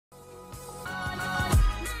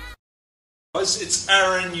Guys, it's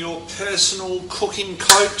Aaron, your personal cooking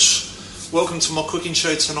coach. Welcome to my cooking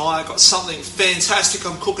show tonight. I've got something fantastic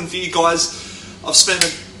I'm cooking for you guys. I've spent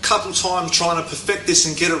a couple times trying to perfect this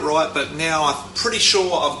and get it right, but now I'm pretty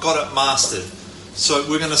sure I've got it mastered. So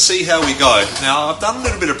we're going to see how we go. Now, I've done a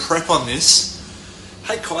little bit of prep on this.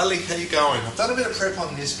 Hey Kylie, how you going? I've done a bit of prep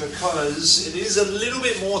on this because it is a little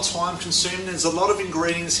bit more time consuming. There's a lot of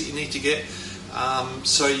ingredients that you need to get.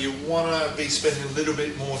 So you want to be spending a little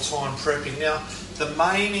bit more time prepping. Now, the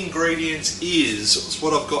main ingredients is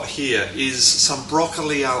what I've got here is some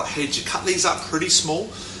broccoli a la head. You cut these up pretty small.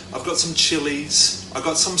 I've got some chilies. I've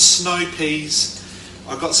got some snow peas.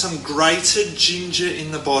 I've got some grated ginger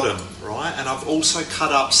in the bottom, right? And I've also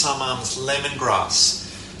cut up some lemongrass.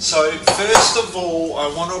 So first of all, I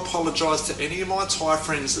want to apologise to any of my Thai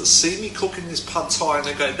friends that see me cooking this pad Thai and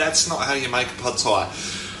they go, "That's not how you make a pad Thai."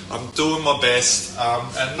 I'm doing my best,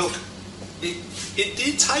 and look, it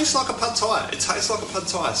did taste like a pad Thai. It tastes like a pad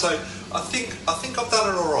Thai. So I think I've done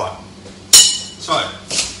it all right. So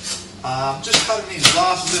just cutting these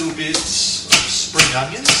last little bits of spring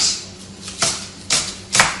onions.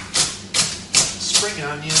 Spring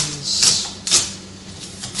onions.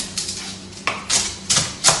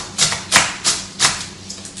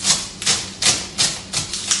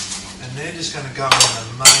 And they're just going to go in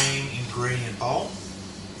the main ingredient bowl.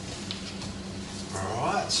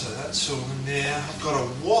 Alright, so that's all in there. I've got a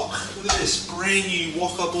wok. Look at this brand new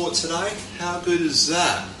wok I bought today. How good is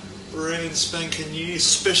that? Brand spanking new,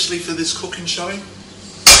 especially for this cooking show.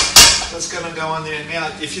 That's going to go in there.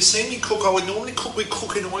 Now, if you see me cook, I would normally cook with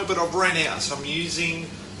cooking oil, but I've ran out. So I'm using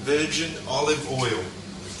virgin olive oil.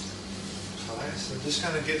 Okay, so just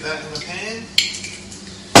going to get that in the pan.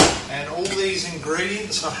 And all these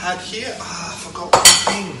ingredients I had here. I forgot one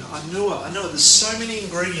thing. I knew it. There's so many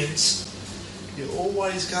ingredients. You're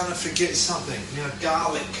always going to forget something. Now,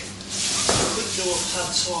 garlic. You couldn't do a pad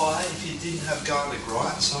Thai if you didn't have garlic,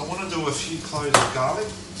 right? So I want to do a few cloves of garlic.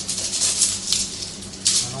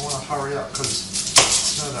 And I want to hurry up because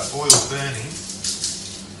you know that oil burning.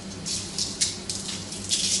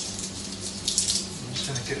 I'm just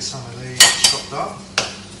going to get some of these chopped up.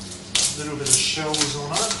 A little bit of shells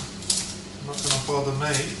on it. Not going to bother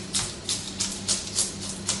me.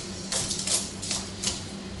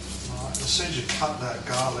 As soon as you cut that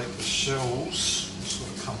garlic, the shells will sort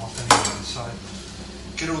of come off anyway. So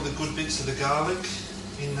get all the good bits of the garlic,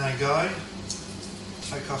 in they go.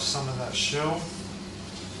 Take off some of that shell.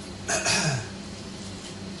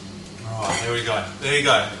 Alright, there we go. There you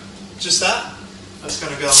go. Just that. That's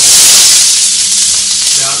going to go in.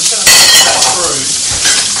 Now I'm just going to put that through.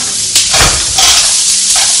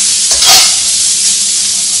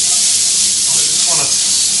 I just want to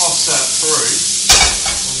toss that through.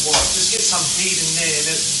 Just get some heat in there.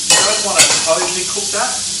 You don't want to totally cook that.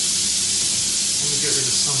 Let me get rid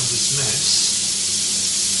of some of this mess.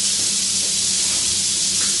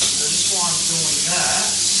 So just while I'm doing that,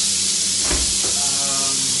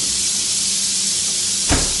 I'm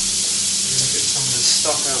going to get some of this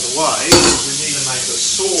stuff out of the way because we need to make a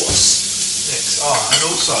sauce next. Oh, and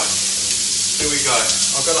also, here we go.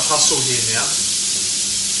 I've got a hustle here now.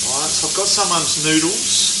 Alright, so I've got some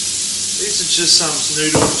noodles. These are just some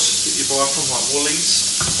noodles that you buy from like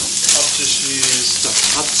Woolies. I've just used the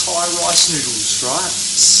pad Thai rice noodles, right?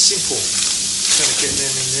 Simple. Just going to get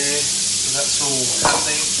them in there. So that's all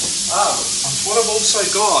happening. What I've also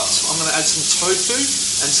got, I'm going to add some tofu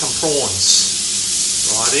and some prawns.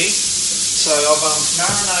 Righty. So I've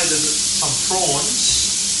marinated some prawns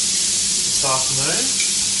this afternoon.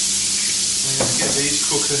 I'm going to get these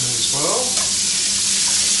cooking as well.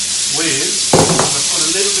 I'm going to put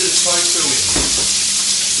a little bit of tofu in.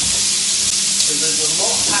 So there's a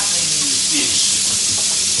lot happening in this dish.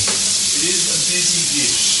 It is a busy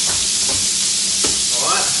dish.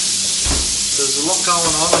 Alright? There's a lot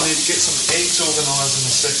going on. I need to get some eggs organised in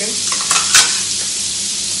a second.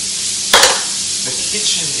 The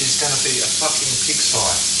kitchen is going to be a fucking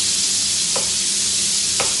pigsty.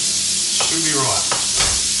 Should be right.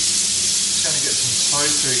 Just going to get some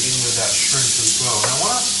tofu in with that shrimp as well. Now I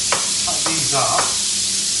want to cut these up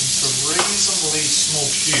into reasonably small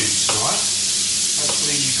cubes, right?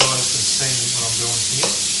 Hopefully you guys can see what I'm doing here.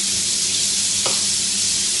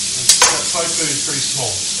 That tofu is pretty small.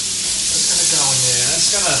 That's going to go in there. That's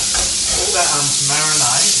going to, all that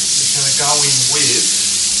marinade is going to go in with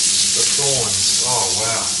the prawns. Oh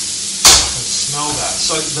wow, I can smell that.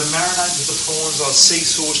 So the marinade with the prawns, sea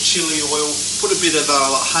sauce, chili oil, put a bit of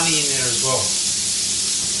like honey in there as well.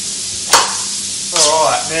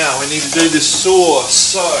 Alright, now we need to do the sauce.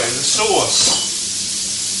 So, the sauce.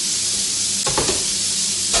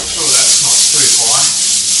 Make sure that's not too high.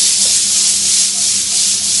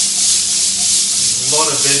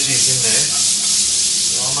 veggies in there,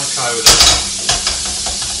 so I'm okay with it.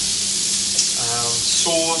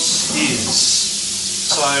 Sauce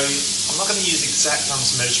is, so I'm not going to use exact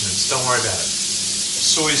measurements, don't worry about it.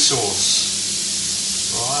 Soy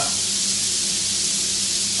sauce, right?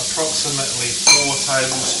 Approximately 4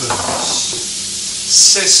 tablespoons.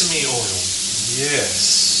 Sesame oil, yes.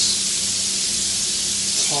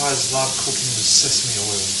 Thais love cooking with sesame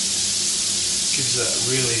oil. Gives it a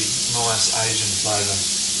really nice Asian flavour.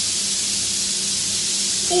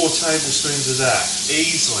 4 tablespoons of that,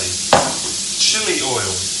 easily. Chili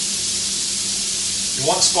oil. You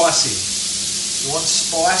want spicy. You want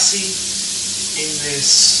spicy in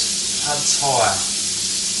this pad thai.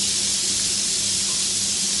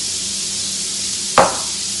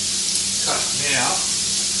 Okay, now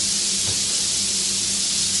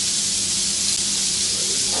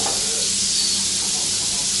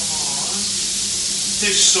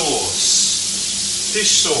fish sauce.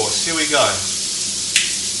 Fish sauce, here we go.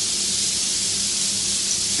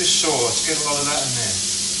 Fish sauce, get a lot of that in there.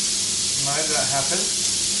 Make that happen.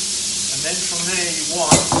 And then from there you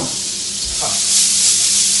want, try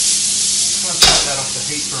and take that off the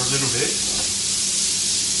heat for a little bit.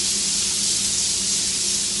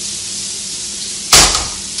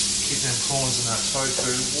 Keep them prawns in that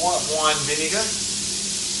tofu. White wine vinegar.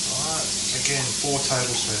 Alright, again 4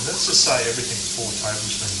 tablespoons. Let's just say everything's 4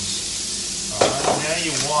 tablespoons. Alright, now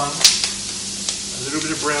you want a little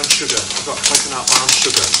bit of brown sugar. I've got coconut palm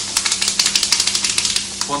sugar.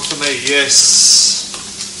 One for me, yes.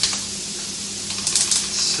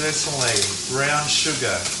 Certainly, brown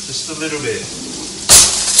sugar, just a little bit.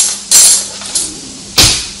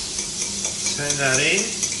 Turn that in.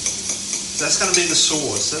 That's going to be the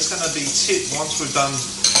sauce. That's going to be tipped once we've done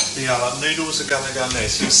the noodles are going to go in there.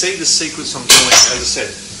 So you see the sequence I'm doing. As I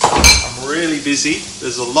said, I'm really busy.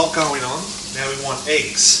 There's a lot going on. Now we want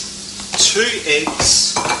eggs. 2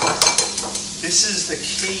 eggs. This is the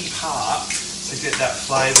key part to get that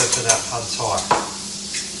flavour for that pad thai.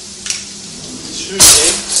 2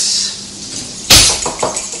 eggs.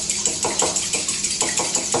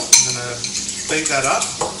 I'm going to beat that up.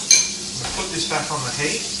 I'm going to put this back on the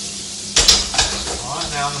heat. Alright,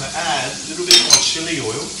 now I'm going to add a little bit more chili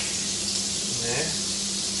oil in there.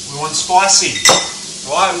 We want spicy.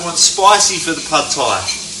 Right, we want spicy for the pad thai.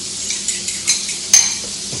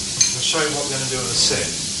 I'll show you what we're going to do in a sec.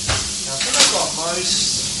 Now I think I've got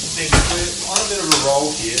most things. We're on a bit of a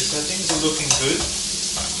roll here, so things are looking good.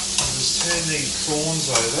 I'll just turn the prawns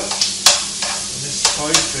over. And this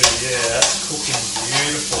tofu, yeah, that's cooking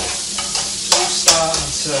beautiful. It's all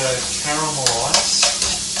starting to caramelise.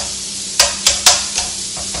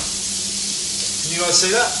 Can you guys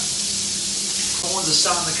see that? Prawns are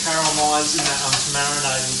starting to caramelise in that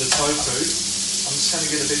marinade with the tofu. I'm just going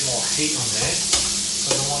to get a bit more heat on there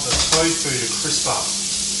because I want the tofu to crisp up.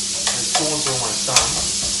 Those prawns are almost done. I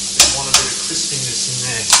want a bit of crispiness in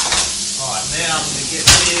there. Alright, now I'm going to get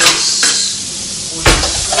this. Put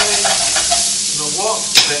this there. You know what?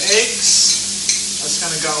 The eggs. That's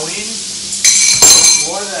going to go in.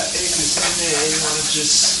 While that egg is in there, you want to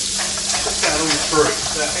just cook that all through.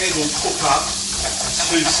 That egg will cook up in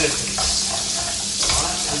 2 seconds.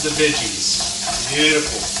 Alright, with the veggies.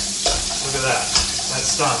 Beautiful. Look at that.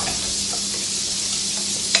 That's done.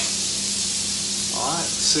 Alright,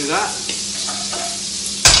 see that?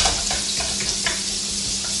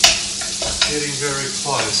 Getting very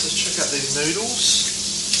close. Let's check out these noodles.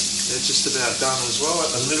 They're just about done as well.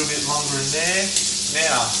 A little bit longer in there.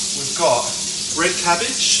 Now, we've got red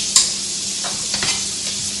cabbage.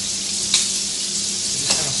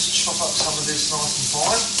 Chop up some of this nice and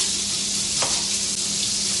fine.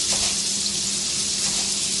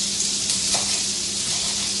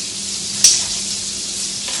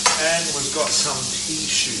 And we've got some pea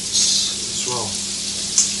shoots as well.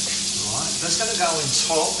 Alright, that's going to go in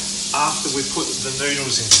top after we put the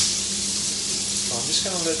noodles in. So I'm just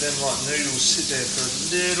going to let them like noodles sit there for a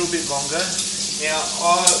little bit longer. Now,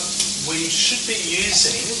 we should be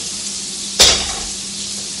using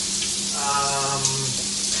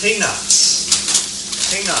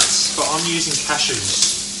peanuts, but I'm using cashews.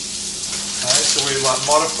 Okay, so we're like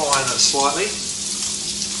modifying it slightly.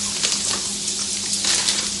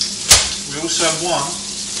 We also want,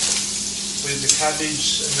 with the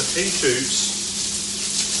cabbage and the pea shoots,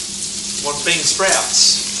 want bean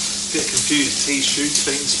sprouts. Get confused, pea shoots,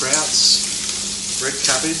 bean sprouts, red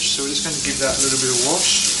cabbage, so we're just going to give that a little bit of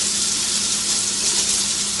wash.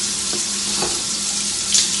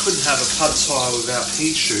 Couldn't have a pad thai without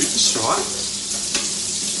pea shoots, right?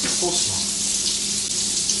 Of course not.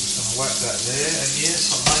 Just going to whack that there, and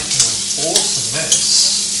yes, I'm making an awesome mess.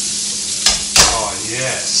 Oh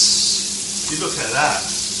yes. You look at that.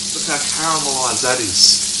 Look how caramelised that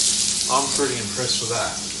is. I'm pretty impressed with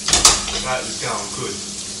that. That is going good.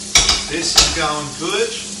 This is going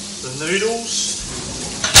good. The noodles.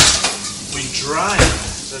 We drain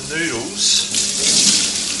the noodles.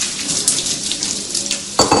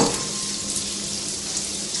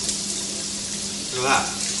 Look at that.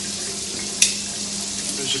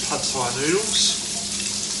 There's your pad thai noodles.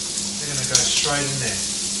 They're going to go straight in there.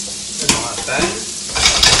 Like bang. In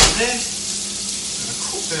there. I'm going to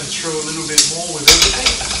cook them through a little bit more with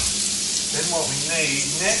everything. Then what we need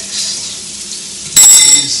next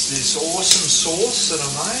is this awesome sauce that I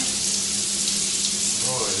made.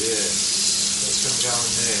 Oh yes. That's going to go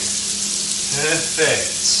in there.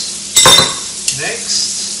 Perfect.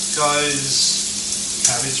 Next goes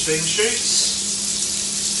cabbage bean shoots.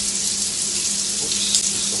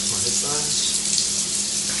 I'm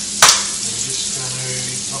just going to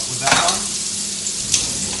knock with that one.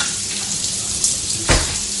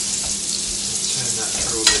 Turn that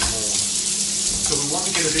through a bit more. So we want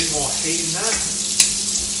to get a bit more heat in that.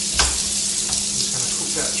 I'm just going to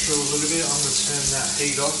cook that through a little bit. I'm going to turn that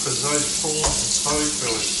heat off because those prawns and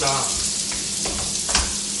tofu are done.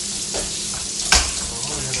 Oh,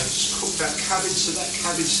 I'm going to just cook that cabbage so that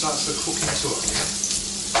cabbage starts to cook into it. Yeah?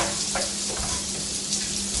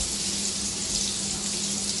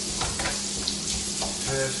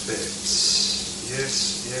 Perfect.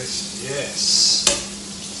 Yes, yes, yes.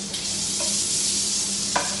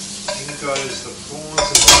 In goes the prawns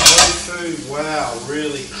and the tofu. Wow,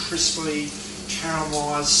 really crisply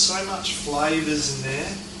caramelised. So much flavours in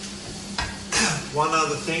there. One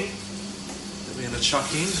other thing that we're going to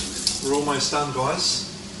chuck in. We're almost done, guys.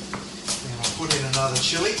 We're going to put in another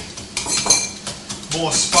chilli.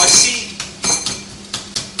 More spicy.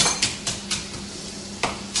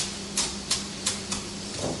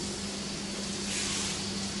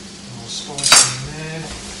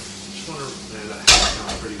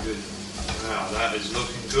 Pretty good. Wow, that is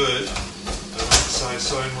looking good. I don't say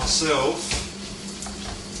so myself.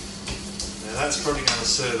 Now that's probably going to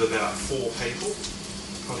serve about 4 people.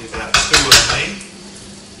 Probably about 2 of me.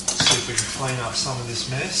 Let's see if we can clean up some of this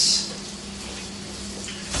mess.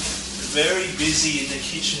 Very busy in the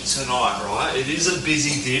kitchen tonight, right? It is a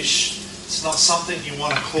busy dish. It's not something you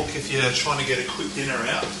want to cook if you're trying to get a quick dinner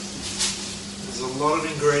out. There's a lot of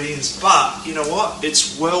ingredients, but you know what?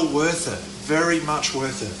 It's well worth it. Very much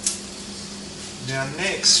worth it. Now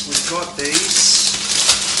next we've got these,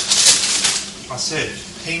 I said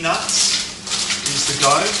peanuts is the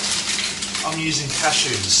go. I'm using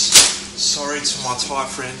cashews. Sorry to my Thai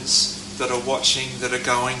friends that are watching that are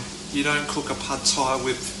going, you don't cook a pad Thai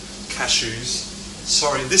with cashews.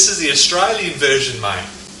 Sorry, this is the Australian version, mate.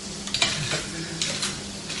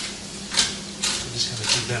 I'm just going to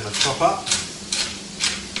give them a chop up.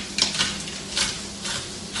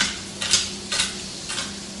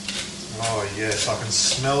 Oh yes, I can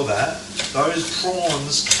smell that. Those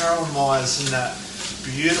prawns caramelised in that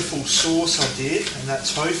beautiful sauce I did, and that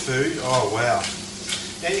tofu. Oh wow.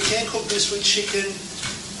 Now you can cook this with chicken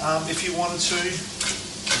if you wanted to,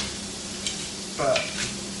 but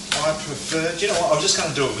I prefer, you know what, I'm just going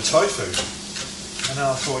to do it with tofu. And then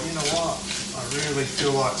I thought, you know what, I really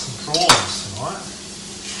feel like some prawns tonight.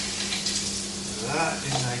 That,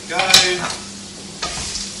 in they go.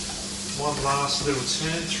 One last little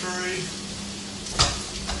turn through.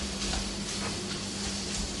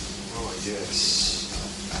 Oh yes,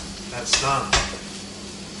 that's done.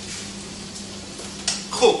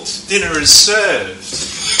 Cooked, dinner is served.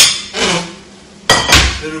 A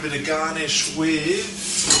little bit of garnish with,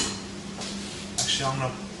 actually I'm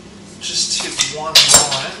going to just tip one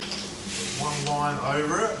line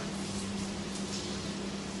over it.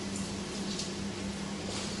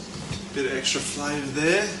 Bit of extra flavour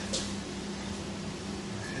there.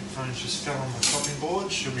 Headphones just fell on the chopping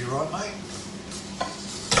board. Should be right, mate.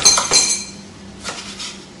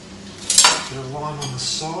 Bit of lime on the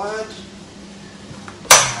side.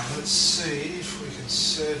 Now let's see if we can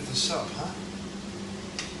serve this up, huh?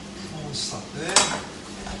 All stuff there.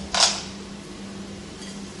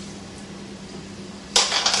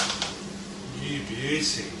 You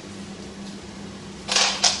beauty.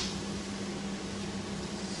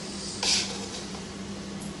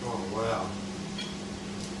 Oh wow.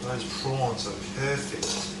 Those prawns are perfect.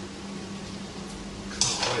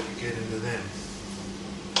 Can't wait to get into them.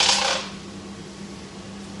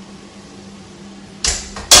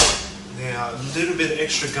 Now a little bit of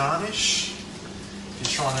extra garnish if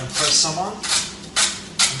you're trying to impress someone.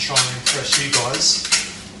 I'm trying to impress you guys.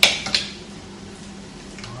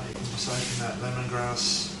 Alright, you can just open that lemongrass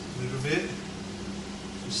a little bit,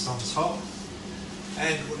 just on top.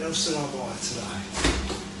 And what else did I buy today?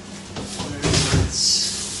 Where is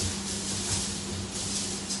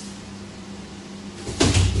it?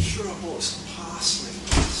 I'm sure I bought some parsley.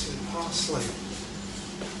 A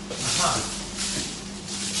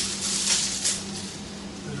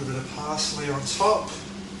little bit of parsley on top.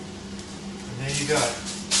 And there you go.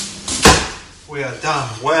 We are done.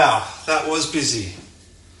 Wow, that was busy.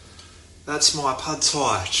 That's my pad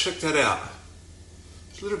thai. Check that out.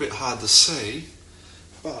 It's a little bit hard to see,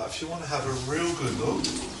 but if you want to have a real good look,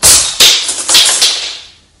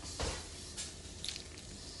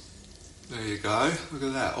 there you go. Look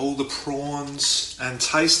at that. All the prawns and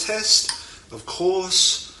taste test, of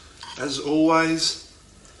course, as always.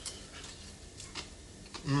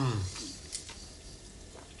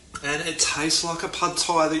 And it tastes like a pad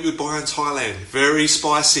thai that you'd buy in Thailand. Very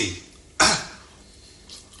spicy.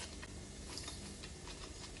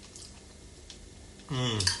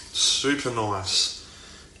 Super nice.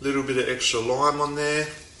 Little bit of extra lime on there.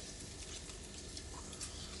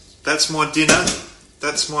 That's my dinner.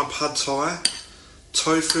 That's my pad thai.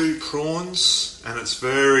 Tofu, prawns, and it's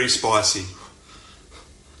very spicy.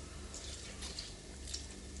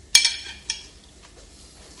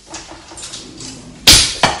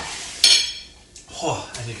 Oh,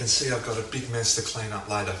 and you can see I've got a big mess to clean up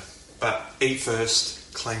later. But eat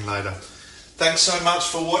first, clean later. Thanks so much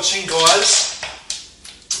for watching, guys.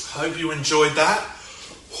 Hope you enjoyed that.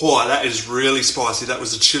 Oh, that is really spicy. That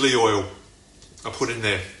was the chili oil I put in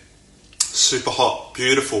there. Super hot,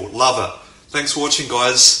 beautiful, love it. Thanks for watching,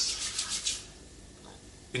 guys.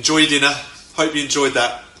 Enjoy your dinner. Hope you enjoyed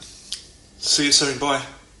that. See you soon. Bye.